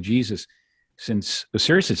walking with Jesus since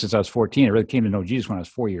I was 14. I really came to know Jesus when I was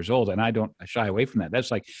 4 years old, and I don't shy away from that.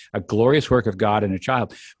 That's like a glorious work of God in a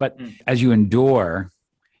child. But as you endure,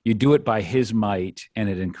 you do it by his might, and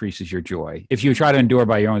it increases your joy. If you try to endure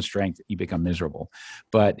by your own strength, you become miserable.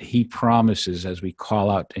 But he promises, as we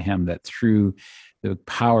call out to him, that through the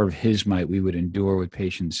power of his might, we would endure with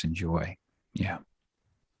patience and joy. Yeah.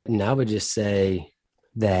 And I would just say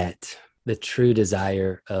that the true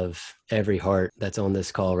desire of every heart that's on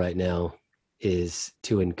this call right now is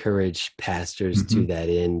to encourage pastors to that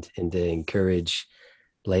end, and to encourage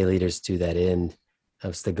lay leaders to that end.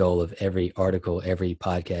 That's the goal of every article, every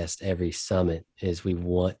podcast, every summit, is we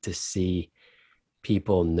want to see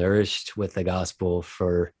people nourished with the gospel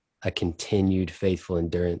for a continued faithful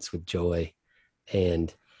endurance with joy.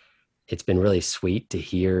 And it's been really sweet to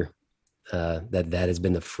hear that has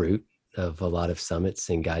been the fruit of a lot of summits,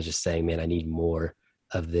 and guys just saying, man, I need more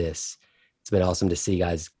of this. It's been awesome to see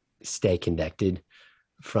guys stay connected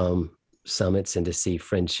from summits, and to see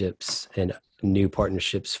friendships and new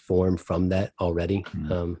partnerships form from that already.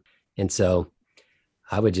 And so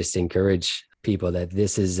I would just encourage people that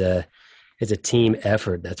this is it's a team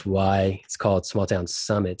effort. That's why it's called Small Town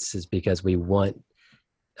Summits, is because we want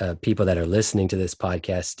people that are listening to this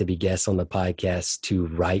podcast to be guests on the podcast, to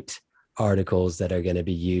write articles that are going to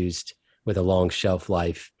be used with a long shelf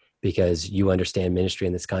life, because you understand ministry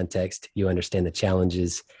in this context, you understand the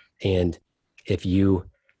challenges. And if you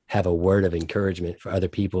have a word of encouragement for other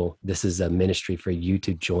people, this is a ministry for you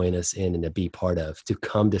to join us in and to be part of, to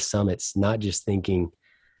come to summits, not just thinking,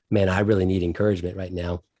 man, I really need encouragement right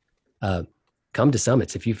now. Come to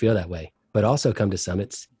summits if you feel that way, but also come to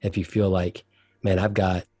summits if you feel like, man, I've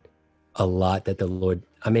got a lot that the Lord,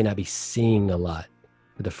 I may not be seeing a lot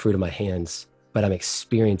with the fruit of my hands, but I'm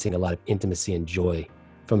experiencing a lot of intimacy and joy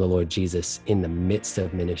from the Lord Jesus in the midst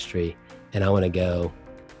of ministry. And I want to go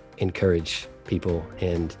encourage people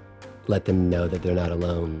and let them know that they're not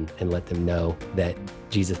alone, and let them know that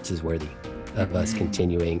Jesus is worthy of us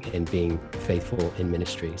continuing and being faithful in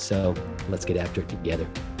ministry. So let's get after it together.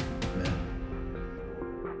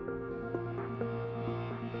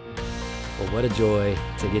 Well, what a joy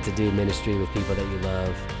to get to do ministry with people that you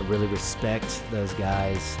love. I really respect those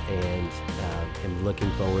guys, and am looking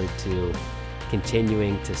forward to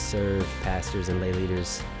continuing to serve pastors and lay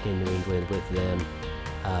leaders in New England with them.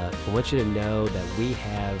 I want you to know that we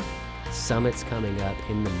have summits coming up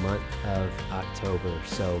in the month of October.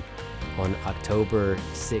 So on October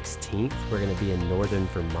 16th, we're going to be in northern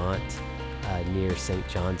Vermont, near St.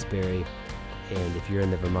 Johnsbury. And if you're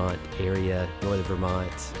in the Vermont area, northern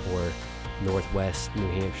Vermont or northwest New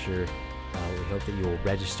Hampshire, we hope that you will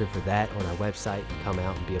register for that on our website and come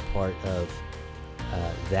out and be a part of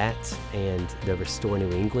that, and the Restore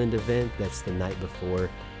New England event. That's the night before.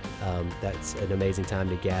 That's an amazing time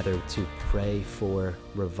to gather to pray for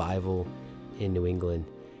revival in New England.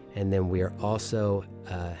 And then we are also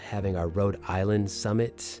having our Rhode Island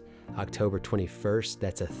Summit, October 21st.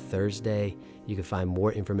 That's a Thursday. You can find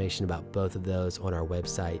more information about both of those on our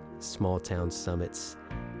website,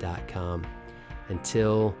 smalltownsummits.com.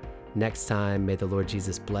 Until next time, may the Lord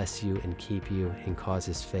Jesus bless you and keep you and cause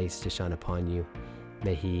his face to shine upon you.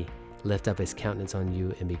 May he lift up his countenance on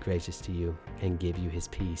you and be gracious to you and give you his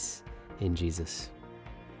peace in Jesus.